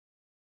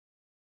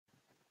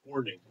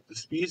Warning: the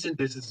speeds and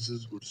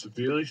distances were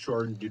severely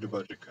shortened due to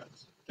budget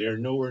cuts. They are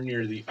nowhere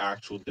near the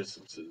actual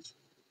distances.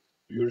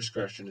 Viewer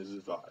discretion is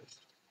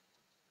advised.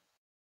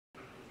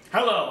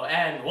 Hello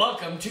and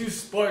welcome to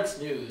Sports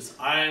News.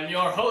 I am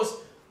your host,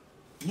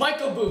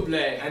 Michael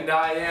Bublé. And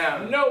I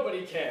am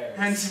Nobody Cares.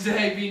 And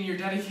today, being your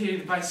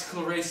dedicated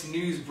bicycle race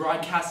news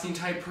broadcasting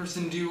type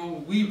person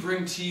duo, we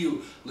bring to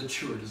you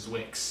Latour de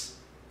Zwix.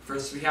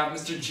 First we have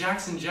Mr.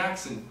 Jackson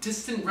Jackson,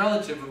 distant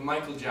relative of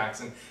Michael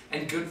Jackson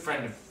and good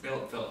friend of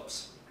Philip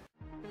Phillips.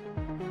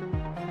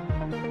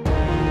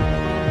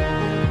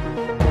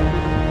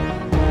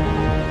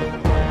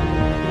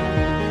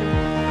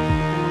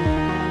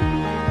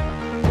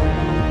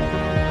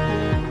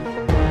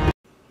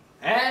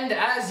 And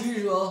as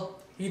usual,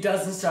 he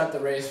doesn't start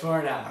the race for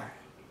an hour.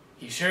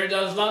 He sure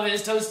does love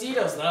his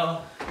Tostitos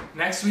though.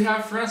 Next we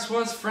have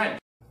Francois' friend.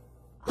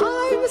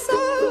 I'm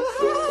so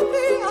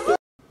happy.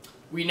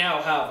 We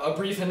now have a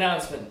brief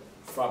announcement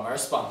from our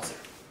sponsor.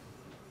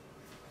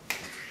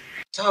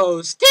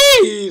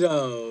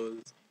 Tostitos!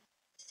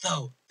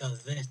 So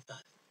delicious.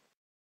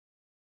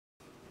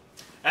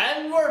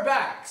 And we're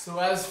back. So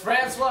as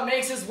Francois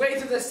makes his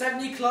way through the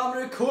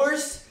 70-kilometer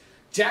course,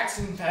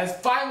 Jackson has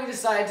finally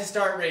decided to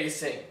start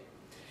racing.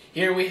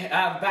 Here we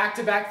have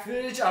back-to-back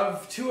footage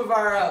of two of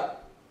our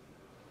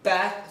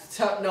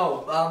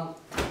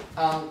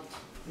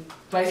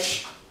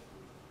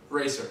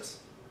Racers.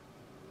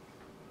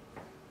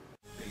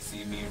 They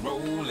see me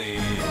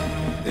rolling,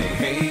 they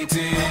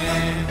hating,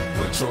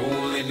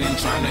 patrolling and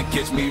trying to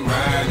catch me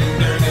riding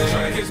dirty,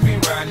 trying to catch me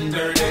riding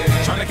dirty,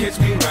 trying to catch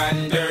me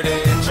riding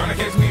dirty, trying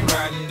to catch me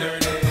riding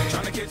dirty,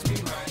 trying to catch me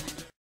riding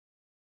dirty.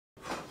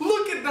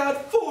 Look at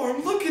that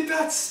form, look at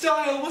that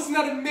style, wasn't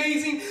that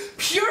amazing?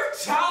 Pure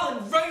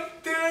talent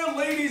right there,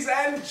 ladies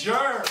and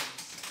germs.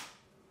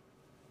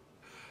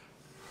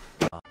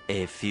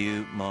 A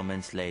few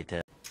moments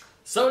later.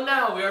 So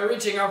now we are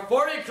reaching our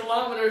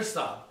 40-kilometer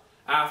stop.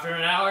 After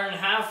an hour and a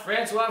half,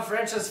 Francois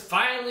French has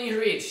finally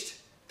reached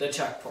the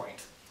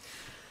checkpoint.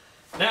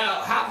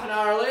 Now, half an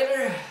hour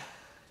later,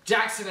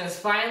 Jackson has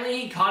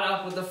finally caught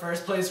up with the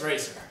first place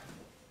racer.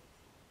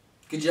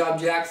 Good job,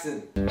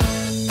 Jackson. A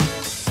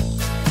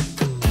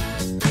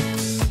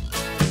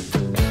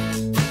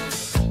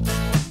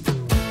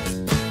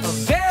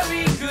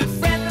very good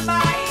friend of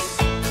mine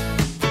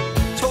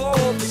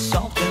told me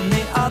something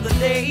the other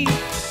day.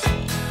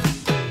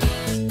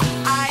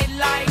 I'd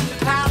like to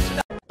pass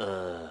it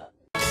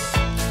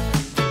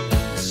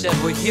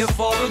said we're here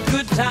for a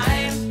good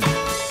time.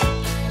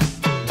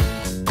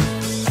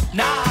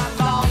 Not a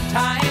long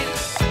time.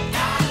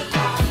 Not a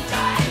long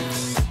time.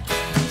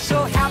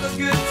 So have a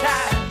good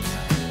time.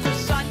 The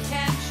sun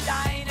can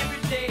shine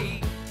every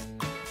day.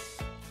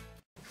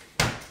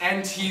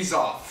 And he's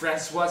off.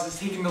 Francois is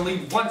taking the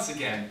lead once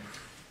again.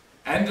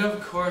 And of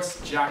course,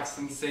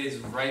 Jackson stays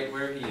right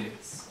where he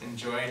is,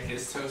 enjoying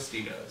his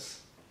Tostitos.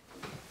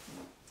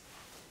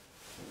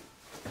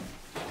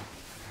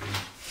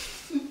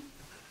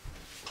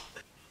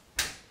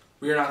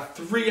 We are now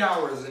 3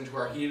 hours into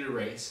our heated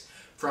race.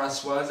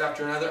 Francois,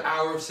 after another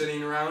hour of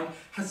sitting around,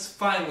 has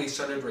finally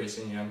started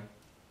racing again.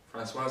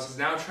 Francois has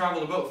now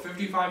traveled about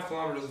 55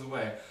 kilometers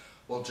away,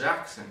 while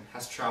Jackson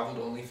has traveled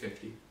only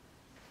 50.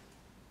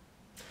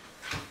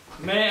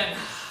 Man,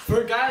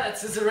 for a guy that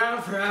sits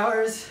around for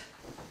hours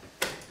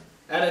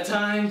at a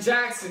time,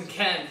 Jackson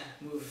can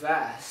move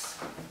fast.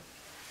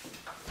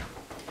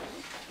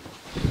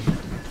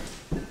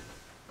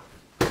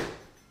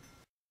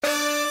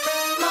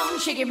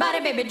 Shake your body,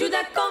 baby, do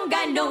that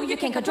conga. No, you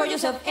can't control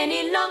yourself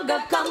any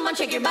longer. Come on,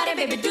 shake your body,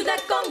 baby, do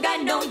that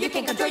conga. No, you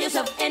can't control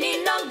yourself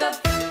any longer.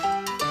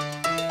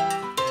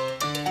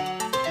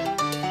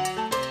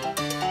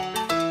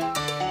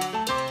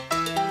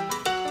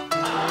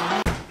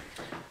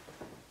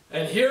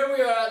 And here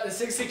we are at the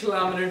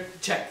 60-kilometer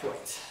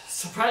checkpoint.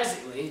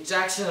 Surprisingly,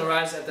 Jackson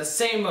arrives at the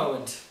same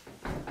moment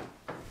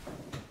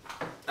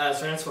as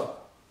Francois.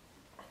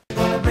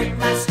 Gonna break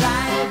my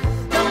stride.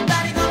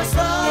 Nobody gonna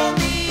slow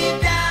me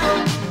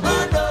down.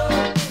 Oh no,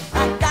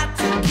 I got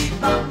to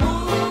keep on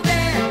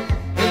moving.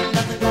 Ain't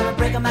nothing gonna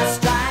break my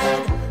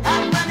stride.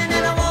 I'm running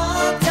and I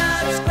won't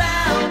touch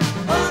ground.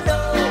 Oh no,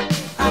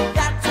 I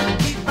got to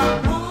keep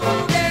on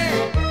moving.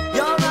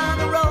 You're on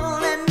a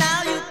roll and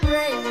now you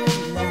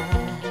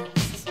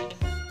relax.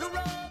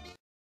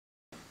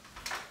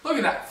 Look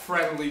at that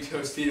friendly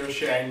Tostito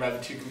sharing by the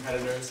two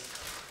competitors.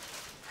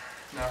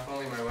 Now if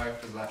only my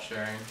wife was that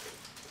sharing.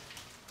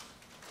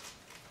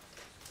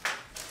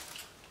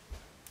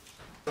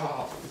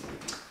 Oh.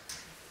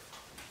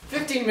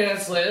 15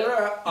 minutes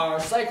later, our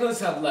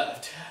cyclists have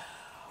left.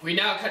 We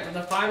now cut to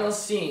the final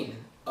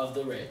scene of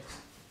the race.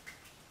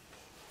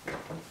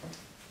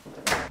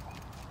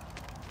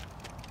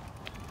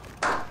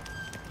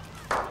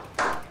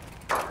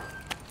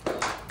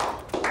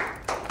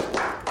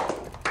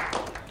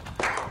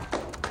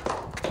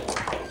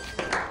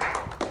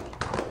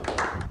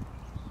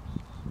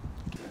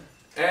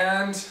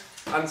 And,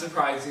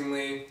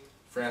 unsurprisingly,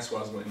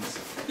 Francois wins.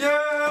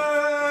 Yay!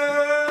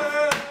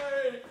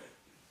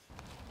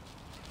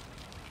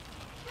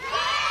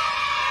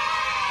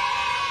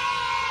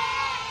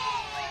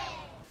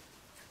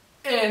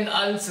 And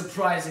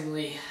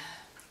unsurprisingly,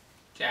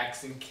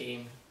 Jackson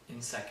came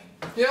in second.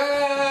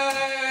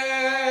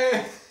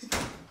 Yay!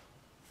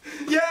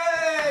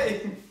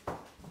 Yay!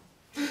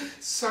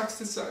 Sucks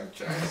to suck,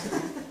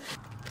 Jackson.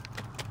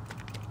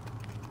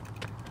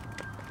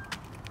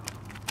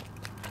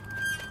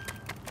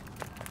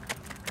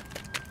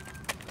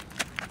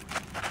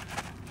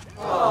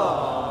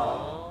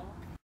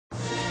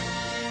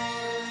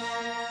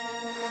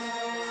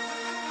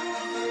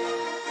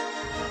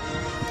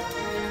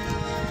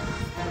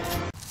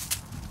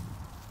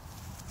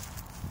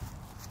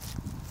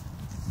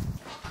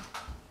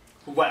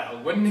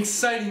 Well, what an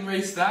exciting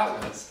race that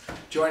was.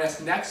 Join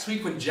us next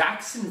week when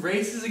Jackson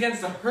races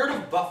against a herd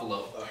of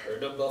buffalo. A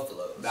herd of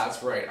buffaloes.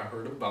 That's right, a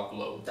herd of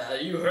buffalo.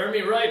 You heard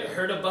me right, a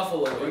herd of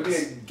buffalo Would it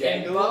wings. be a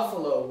gaggle? In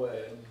buffalo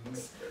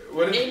wings.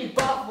 Would it, In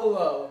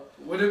buffalo.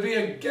 would it be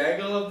a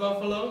gaggle of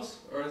buffaloes?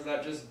 Or is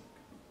that just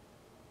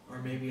Or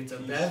maybe it's a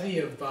bevy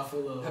of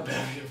buffalo. a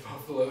bevy of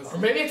buffaloes? Or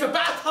maybe it's a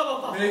bathtub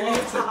of buffalo. Maybe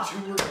it's a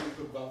jury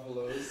of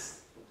buffaloes.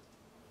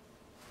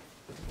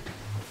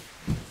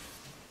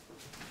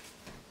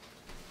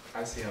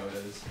 I see how it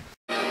is.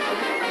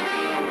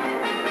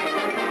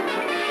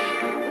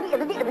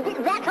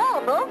 That's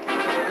all, folks.